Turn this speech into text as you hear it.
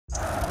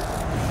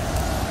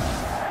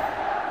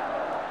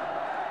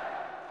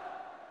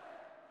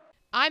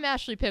I'm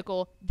Ashley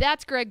Pickle.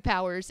 That's Greg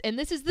Powers. And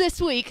this is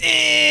This Week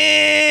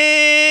in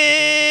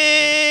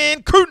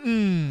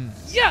Cruton.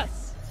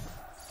 Yes!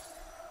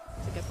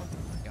 That's a good one.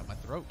 Got my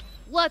throat.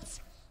 Let's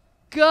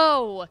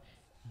go.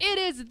 It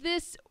is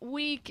This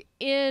Week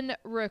in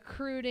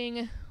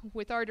Recruiting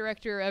with our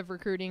Director of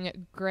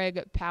Recruiting,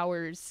 Greg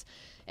Powers.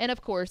 And,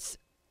 of course,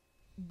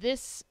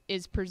 this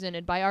is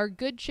presented by our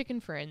good chicken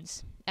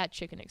friends at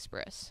Chicken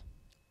Express.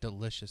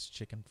 Delicious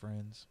chicken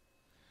friends.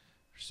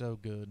 So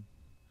good.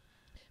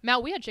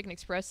 Mal, we had Chicken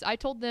Express. I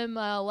told them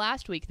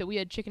last week that we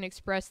had Chicken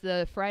Express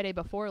the Friday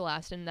before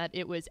last and that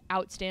it was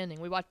outstanding.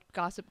 We watched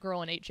Gossip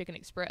Girl and ate Chicken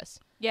Express.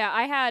 Yeah,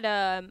 I had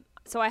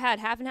I had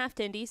half and half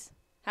Tindies,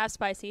 half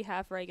spicy,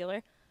 half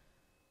regular.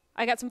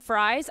 I got some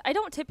fries. I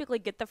don't typically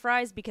get the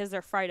fries because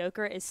their fried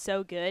okra is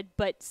so good,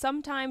 but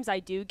sometimes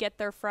I do get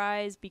their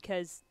fries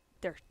because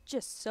they're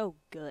just so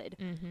good.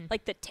 Mm-hmm.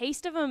 Like, the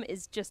taste of them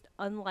is just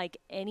unlike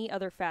any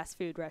other fast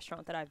food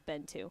restaurant that I've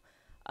been to.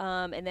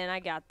 And then I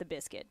got the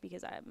biscuit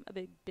because I'm a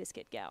big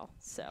biscuit gal.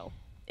 So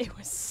it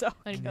was so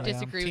I good.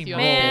 disagree with Team you on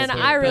Roll, Man, that.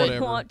 but I really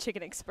whatever. want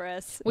Chicken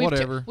Express.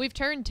 Whatever. We've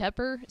turned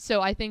Tepper, so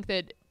I think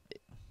that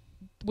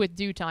with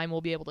due time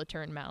we'll be able to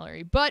turn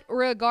Mallory. But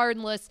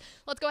regardless,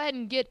 let's go ahead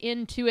and get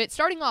into it.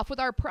 Starting off with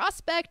our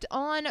prospect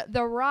on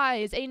the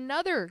rise,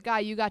 another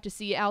guy you got to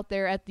see out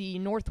there at the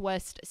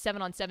Northwest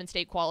 7-on-7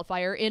 state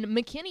qualifier in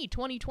McKinney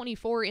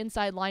 2024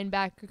 inside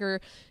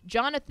linebacker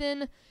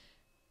Jonathan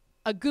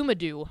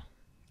Agumadu.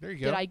 There you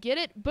go. Did I get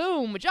it?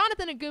 Boom.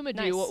 Jonathan Agumadu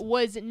Nice.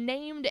 was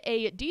named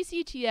a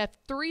DCTF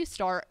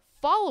 3-star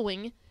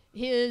following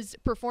his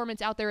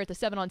performance out there at the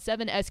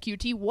 7-on-7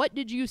 SQT. What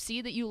did you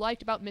see that you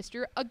liked about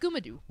Mr.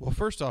 Agumadu? Well,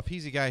 first off,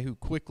 he's a guy who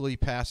quickly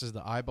passes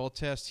the eyeball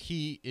test.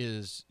 He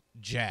is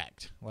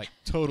jacked, like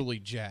totally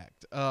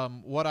jacked.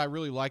 What I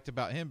really liked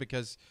about him,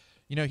 because,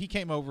 you know, he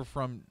came over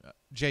from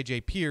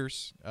J.J.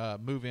 Pierce,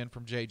 move in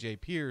from J.J.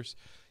 Pierce.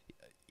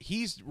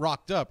 He's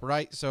rocked up,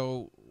 right?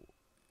 So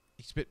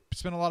he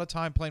spent a lot of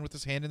time playing with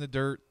his hand in the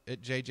dirt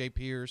at J.J.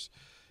 Pierce.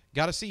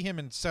 Got to see him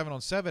in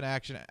 7-on-7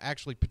 action,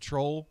 actually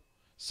patrol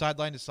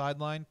sideline to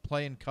sideline,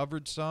 playing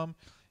coverage some.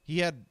 He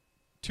had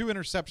 2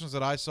 interceptions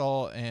that I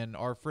saw, and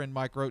our friend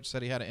Mike Roach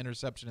said he had an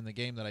interception in the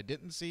game that I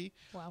didn't see.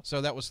 Wow.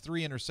 So that was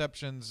 3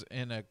 interceptions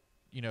in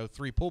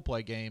 3 pool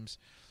play games,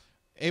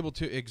 able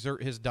to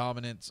exert his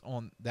dominance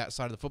on that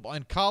side of the football.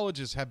 And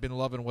colleges have been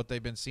loving what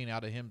they've been seeing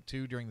out of him,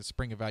 too, during the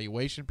spring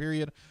evaluation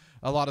period.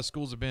 A lot of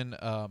schools have been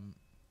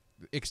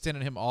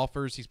extending him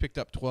offers. He's picked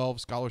up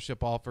 12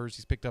 scholarship offers.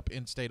 He's picked up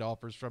in-state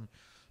offers from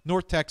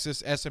North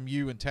Texas,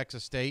 SMU, and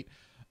Texas State.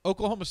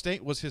 Oklahoma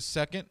State was his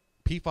second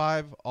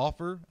P5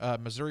 offer.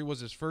 Missouri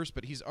was his first,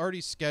 but he's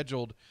already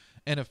scheduled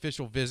an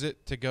official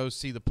visit to go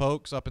see the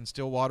Pokes up in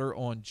Stillwater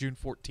on June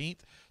 14th.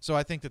 So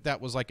I think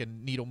that was like a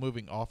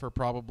needle-moving offer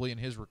probably in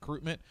his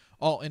recruitment.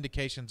 All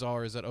indications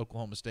is that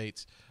Oklahoma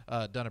State's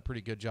done a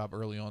pretty good job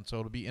early on. So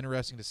it'll be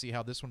interesting to see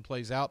how this one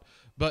plays out.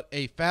 But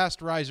a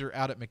fast riser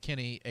out at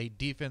McKinney, a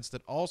defense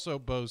that also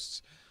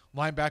boasts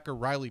linebacker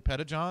Riley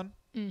Pettijohn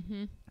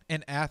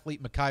and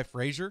athlete Mekhi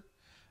Frazier,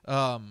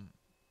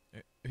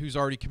 who's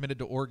already committed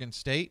to Oregon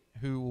State,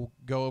 who will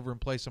go over and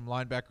play some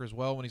linebacker as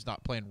well when he's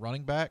not playing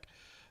running back.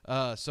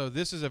 So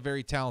this is a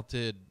very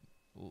talented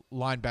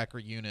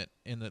linebacker unit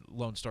in the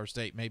Lone Star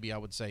State. Maybe I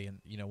would say in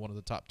one of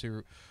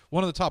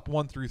the top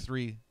 1 through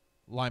 3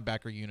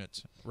 linebacker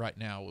units right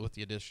now with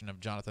the addition of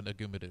Jonathan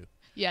Agumadu.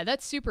 Yeah,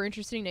 that's super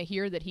interesting to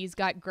hear that he's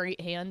got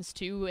great hands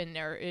too and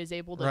is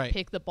able to Right.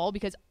 pick the ball,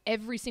 because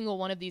every single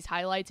one of these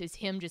highlights is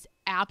him just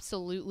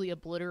absolutely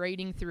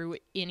obliterating through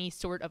any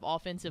sort of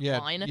offensive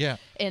line. Yeah.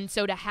 And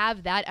so to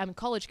have that,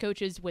 college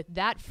coaches with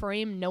that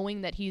frame,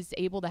 knowing that he's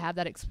able to have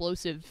that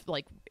explosive,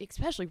 like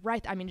especially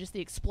just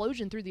the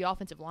explosion through the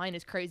offensive line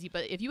is crazy.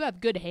 But if you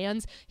have good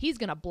hands, he's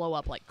going to blow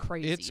up like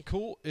crazy. It's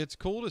cool. It's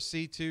cool to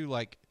see too.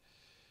 Like,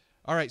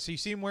 all right, so you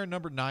see him wearing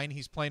number 9.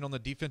 He's playing on the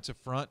defensive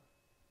front.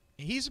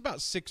 He's about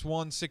 6'1",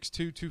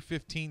 6'2",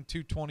 215,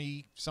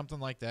 220, something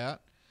like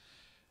that.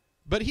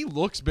 But he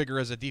looks bigger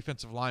as a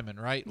defensive lineman,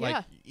 right?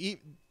 Yeah.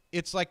 Like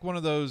it's like one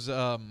of those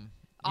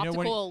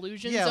Optical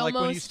illusions Yeah, like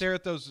when you almost. stare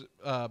at those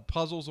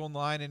puzzles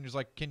online and you're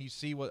like, can you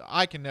see what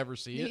I can never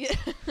see it.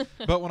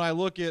 But when I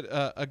look at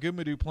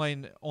Agumadu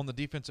playing on the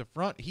defensive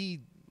front,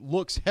 he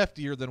looks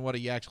heftier than what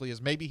he actually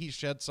is. Maybe he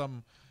shed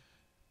some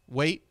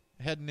weight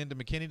heading into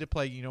McKinney to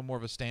play, more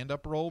of a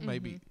stand-up role.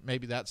 Maybe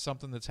that's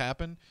something that's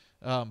happened.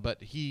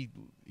 But he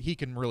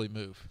can really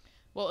move.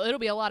 Well, it'll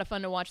be a lot of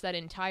fun to watch that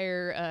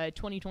entire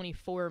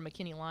 2024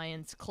 McKinney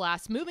Lions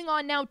class. Moving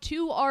on now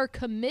to our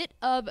commit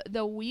of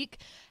the week.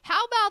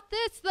 How about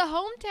this? The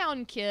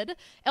hometown kid,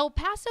 El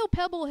Paso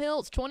Pebble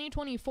Hills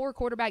 2024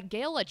 quarterback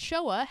Gail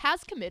Ochoa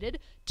has committed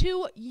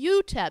to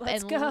UTEP.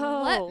 Let's and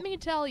go. let me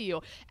tell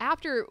you,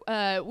 after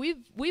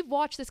we've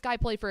watched this guy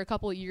play for a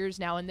couple of years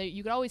now, and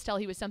you could always tell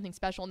he was something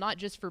special, not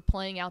just for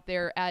playing out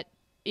there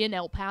in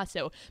El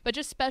Paso, but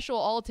just special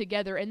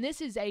altogether. And this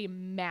is a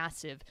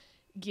massive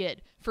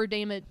get for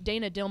Dana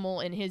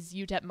Dimmel and his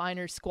UTEP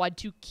Miners squad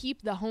to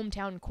keep the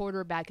hometown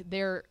quarterback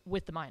there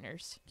with the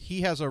Miners?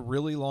 He has a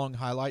really long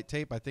highlight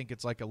tape. I think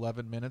it's like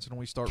 11 minutes when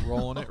we start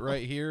rolling it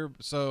right here.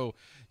 So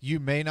you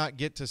may not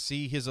get to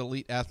see his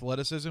elite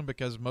athleticism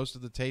because most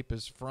of the tape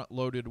is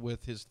front-loaded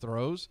with his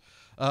throws.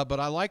 But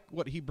I like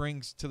what he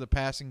brings to the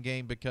passing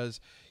game because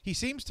he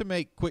seems to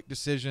make quick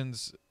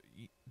decisions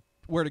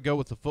where to go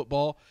with the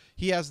football.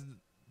 He has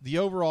the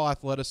overall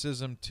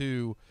athleticism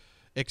to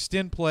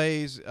extend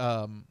plays,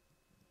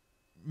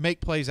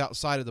 make plays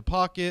outside of the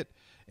pocket.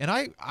 And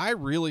I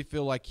really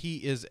feel like he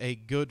is a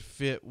good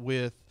fit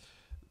with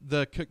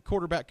the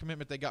quarterback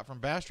commitment they got from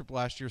Bastrop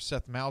last year,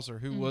 Seth Mauser,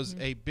 who was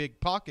a big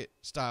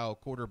pocket-style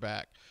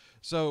quarterback.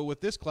 So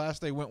with this class,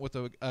 they went with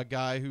a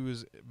guy who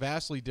is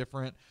vastly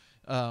different,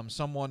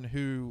 someone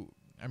who,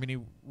 I mean, he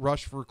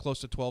rushed for close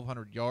to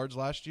 1,200 yards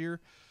last year.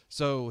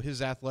 So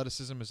his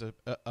athleticism is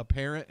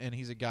apparent, and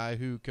he's a guy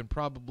who can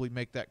probably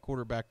make that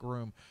quarterback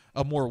room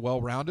a more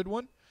well-rounded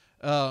one.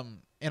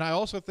 And I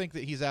also think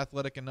that he's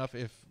athletic enough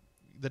if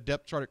the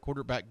depth chart at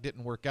quarterback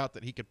didn't work out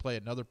that he could play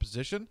another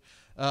position.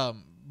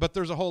 But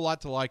there's a whole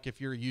lot to like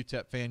if you're a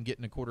UTEP fan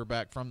getting a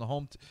quarterback from the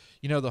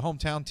the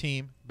hometown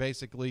team,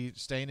 basically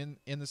staying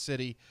in the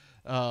city,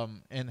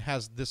 and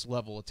has this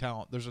level of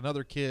talent. There's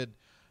another kid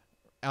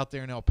out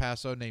there in El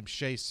Paso named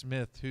Shea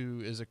Smith,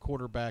 who is a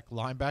quarterback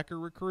linebacker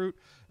recruit.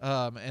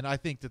 And I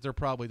think that they're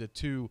probably the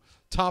two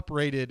top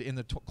rated in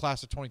the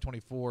class of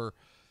 2024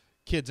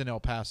 kids in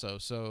El Paso.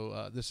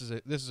 So this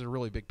is a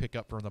really big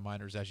pickup for the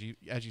Miners, as you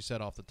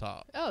said off the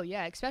top. Oh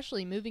yeah,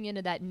 especially moving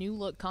into that new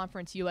look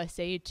Conference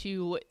USA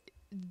to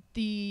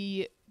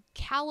the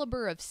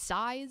caliber of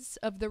size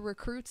of the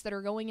recruits that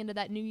are going into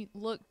that new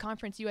look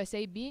Conference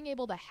USA, being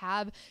able to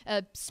have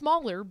a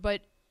smaller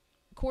but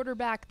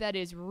quarterback that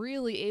is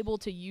really able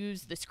to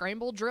use the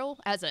scramble drill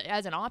as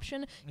an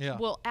option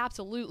will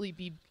absolutely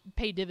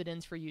pay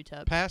dividends for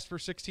UTEP. Passed for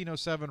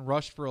 1607,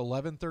 rushed for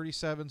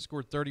 1137,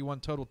 scored 31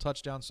 total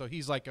touchdowns. So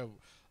he's like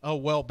a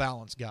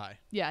well-balanced guy.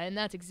 Yeah, and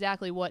that's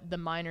exactly what the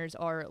Miners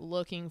are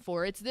looking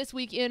for. It's This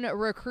Week in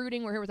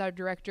Recruiting. We're here with our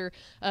director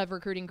of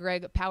recruiting,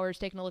 Greg Powers,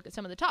 taking a look at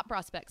some of the top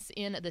prospects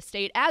in the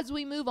state. As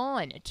we move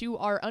on to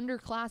our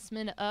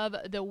underclassmen of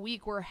the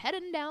week, we're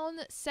heading down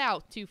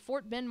south to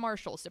Fort Bend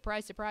Marshall.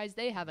 Surprise, surprise,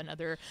 they have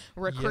another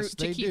recruit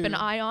to keep an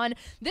eye on.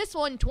 This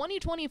one,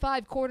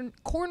 2025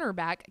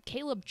 cornerback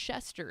Caleb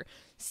Chester,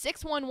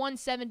 6'1",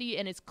 170,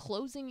 and is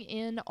closing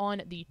in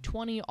on the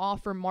 20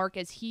 offer mark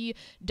as he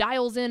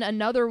dials in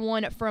another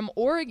one from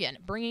Oregon,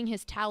 bringing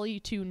his tally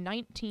to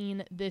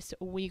 19 this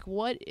week.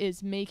 What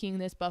is making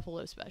this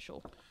Buffalo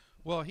special?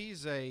 Well,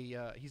 he's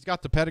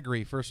got the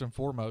pedigree first and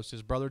foremost.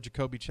 His brother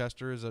Jacoby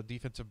Chester is a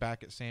defensive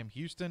back at Sam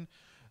Houston,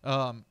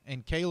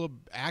 and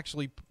Caleb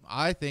actually,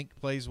 I think,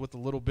 plays with a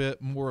little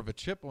bit more of a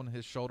chip on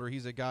his shoulder.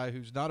 He's a guy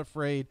who's not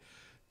afraid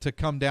to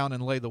come down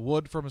and lay the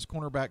wood from his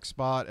cornerback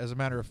spot. As a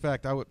matter of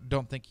fact,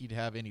 don't think he'd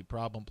have any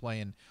problem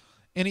playing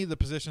any of the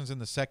positions in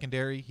the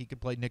secondary. He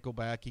could play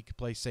nickelback. He could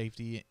play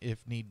safety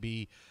if need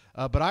be.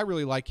 But I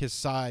really like his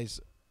size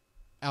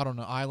out on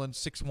the island,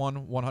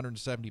 6'1",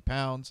 170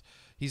 pounds.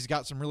 He's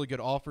got some really good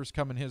offers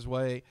coming his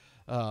way.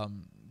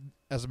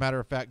 As a matter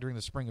of fact, during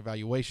the spring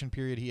evaluation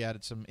period, he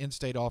added some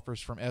in-state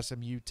offers from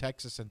SMU,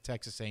 Texas, and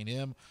Texas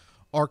A&M.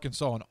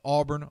 Arkansas and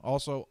Auburn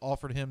also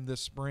offered him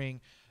this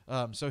spring.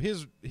 So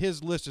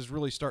his list is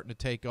really starting to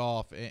take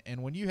off.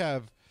 And when you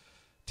have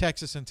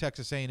Texas and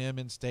Texas A&M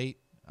in state,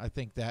 I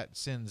think that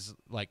sends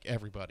like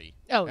everybody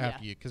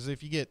after you. Because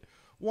if you get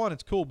one,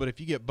 it's cool. But if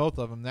you get both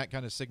of them, that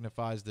kind of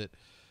signifies that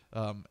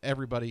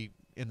everybody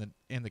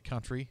in the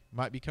country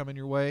might be coming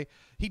your way.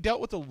 He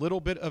dealt with a little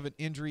bit of an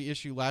injury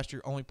issue last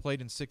year, only played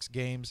in 6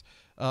 games.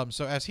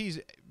 So as he's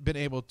been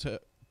able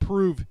to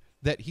prove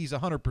that he's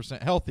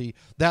 100% healthy,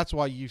 that's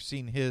why you've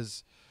seen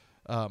his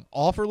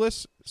offer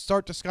list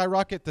start to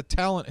skyrocket. The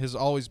talent has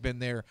always been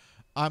there.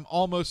 I'm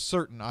almost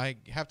certain, I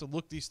have to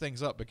look these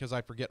things up because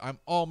I forget, I'm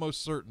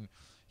almost certain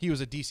he was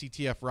a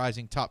DCTF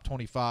Rising top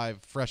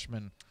 25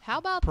 freshman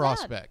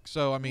prospect.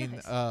 So, I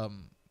mean, nice.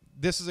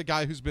 This is a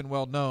guy who's been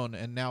well known,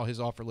 and now his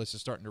offer list is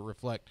starting to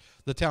reflect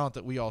the talent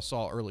that we all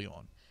saw early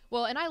on.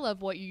 Well, and I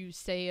love what you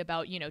say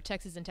about,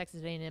 Texas and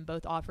Texas A&M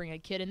both offering a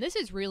kid. And this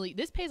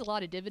pays a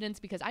lot of dividends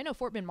because I know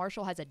Fort Bend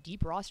Marshall has a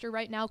deep roster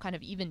right now, kind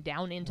of even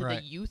down into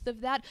the youth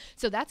of that.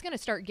 So that's going to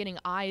start getting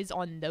eyes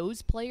on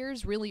those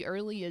players really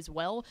early as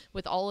well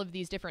with all of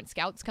these different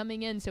scouts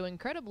coming in. So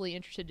incredibly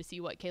interested to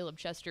see what Caleb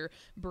Chester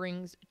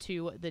brings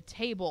to the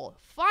table.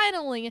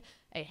 Finally,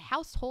 a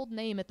household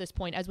name at this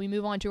point as we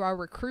move on to our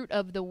recruit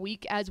of the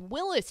week, as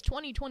Willis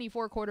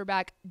 2024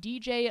 quarterback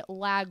DJ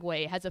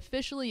Lagway has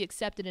officially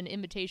accepted an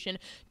invitation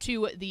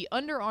to the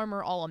Under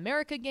Armour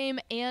All-America game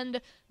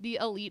and the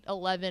Elite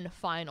 11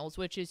 finals,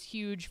 which is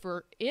huge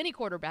for any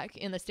quarterback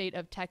in the state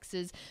of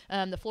Texas.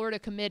 The Florida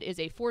commit is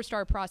a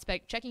 4-star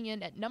prospect, checking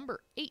in at number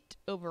 8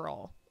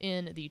 overall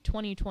in the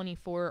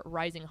 2024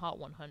 Rising Hot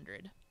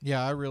 100.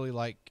 Yeah, I really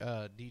like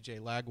DJ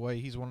Lagway.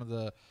 He's one of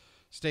the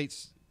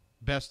state's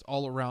best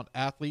all-around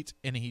athletes,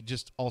 and he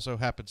just also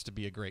happens to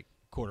be a great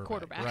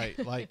quarterback.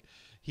 Right? Like,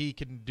 He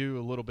can do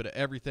a little bit of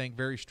everything.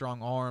 Very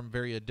strong arm,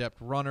 very adept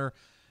runner,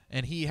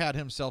 and he had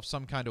himself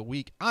some kind of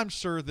week. I'm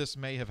sure this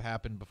may have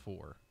happened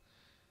before,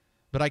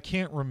 but I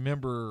can't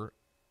remember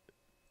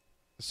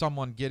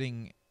someone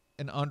getting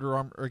an Under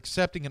Armour or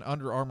accepting an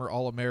Under Armour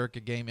All-America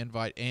game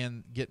invite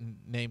and getting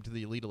named to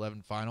the Elite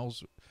 11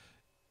 finals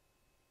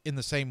in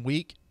the same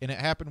week, and it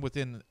happened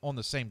on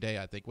the same day,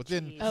 I think.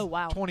 Within Oh,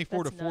 wow.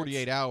 24 That's to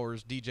 48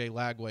 hours, DJ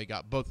Lagway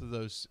got both of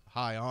those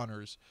high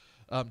honors,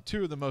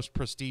 two of the most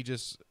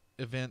prestigious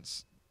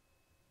events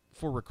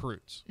for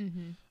recruits.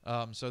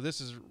 Mm-hmm. So this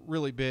is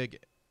really big.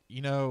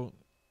 You know,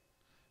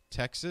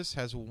 Texas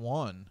has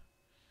won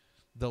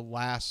the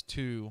last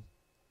two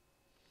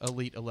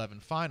Elite 11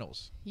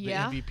 finals.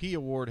 Yeah. The MVP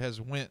award has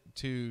went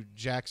to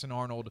Jackson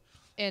Arnold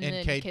And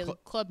then Caleb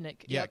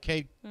Klubnik. Yeah, Yep.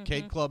 Cade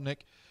Klubnik.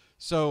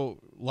 So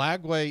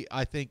Lagway,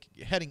 I think,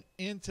 heading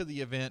into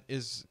the event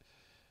is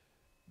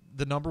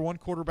the number one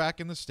quarterback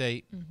in the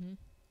state. Mm-hmm.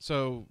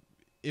 So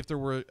if there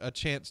were a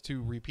chance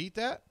to repeat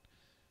that,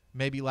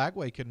 maybe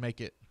Lagway could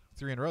make it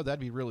 3 in a row. That'd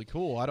be really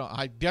cool.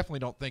 I definitely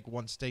don't think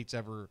one state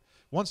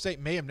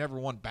may have never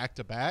won back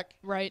to back.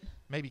 Right.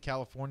 Maybe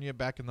California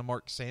back in the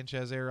Mark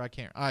Sanchez era.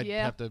 I'd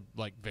have to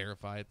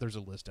verify it. There's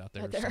a list out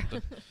there or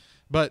something.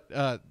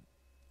 But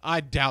I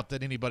doubt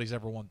that any state's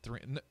ever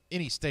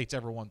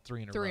won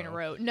 3 in a row. 3 in a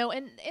row. No,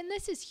 and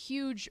this is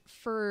huge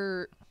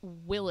for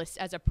Willis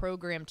as a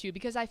program, too,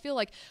 because I feel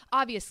like,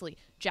 obviously,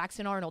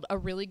 Jackson Arnold, a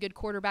really good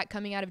quarterback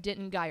coming out of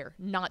Denton Guyer,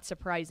 not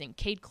surprising.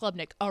 Cade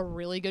Klubnik, a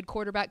really good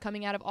quarterback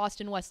coming out of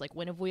Austin Westlake.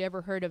 When have we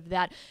ever heard of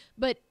that?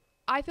 But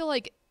I feel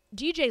like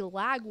DJ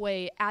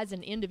Lagway as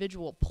an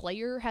individual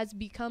player has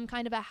become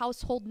kind of a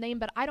household name,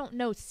 but I don't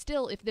know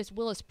still if this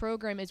Willis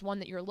program is one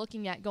that you're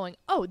looking at going,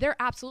 oh, they're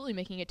absolutely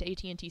making it to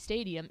AT&T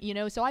Stadium,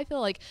 so I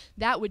feel like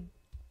that would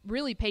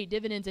really pay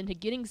dividends into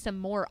getting some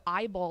more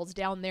eyeballs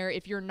down there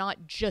if you're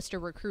not just a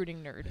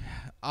recruiting nerd.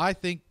 I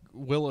think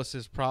Willis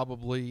is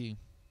probably,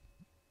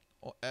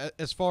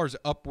 as far as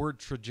upward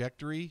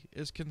trajectory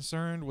is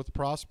concerned with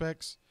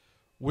prospects,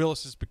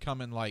 Willis is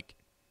becoming like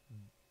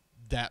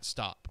that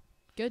stop.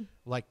 Good.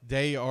 Like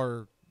they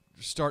are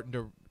starting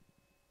to,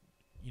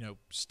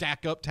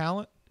 stack up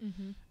talent.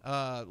 Mm-hmm.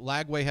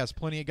 Lagway has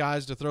plenty of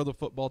guys to throw the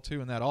football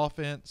to in that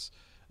offense.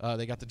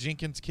 They got the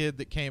Jenkins kid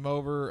that came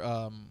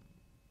over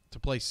to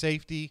play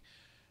safety.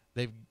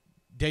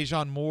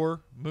 Dejon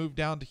Moore moved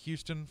down to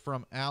Houston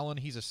from Allen.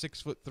 He's a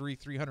 6'3",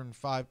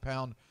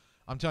 305-pound.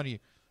 I'm telling you,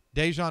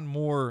 Dejon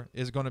Moore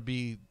is going to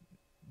be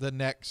the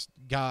next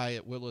guy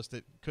at Willis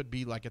that could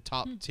be like a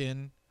top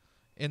 10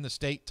 in the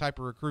state type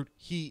of recruit.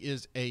 He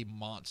is a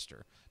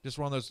monster. Just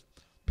one of those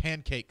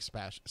pancake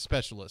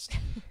specialists.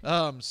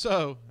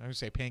 So I would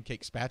say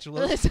pancake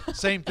spatula.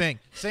 Same thing.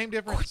 Same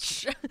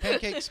difference.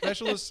 Pancake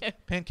specialist,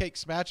 pancake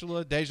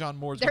spatula. Dejon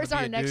Moore's going to be There's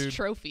our a next dude.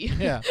 trophy.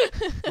 Yeah.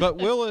 But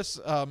Willis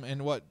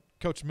and what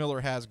Coach Miller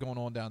has going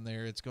on down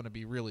there, it's going to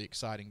be really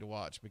exciting to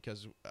watch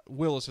because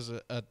Willis is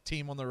a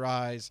team on the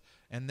rise,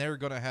 and they're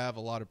going to have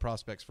a lot of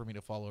prospects for me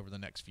to follow over the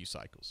next few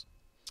cycles.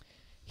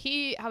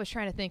 I was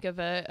trying to think of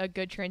a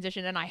good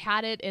transition, and I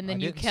had it, and then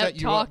you didn't set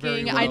kept you up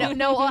talking. very I know, well.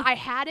 no, I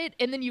had it,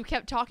 and then you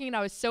kept talking, and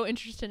I was so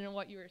interested in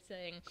what you were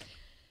saying.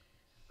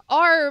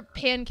 Our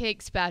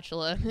pancake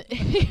spatula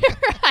here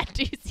at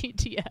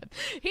DCTF.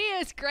 He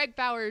is Greg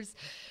Powers,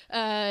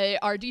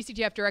 our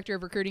DCTF Director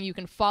of Recruiting. You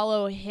can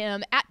follow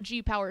him at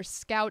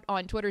GPowersScout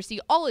on Twitter.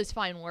 See all his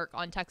fine work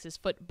on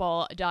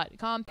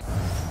TexasFootball.com.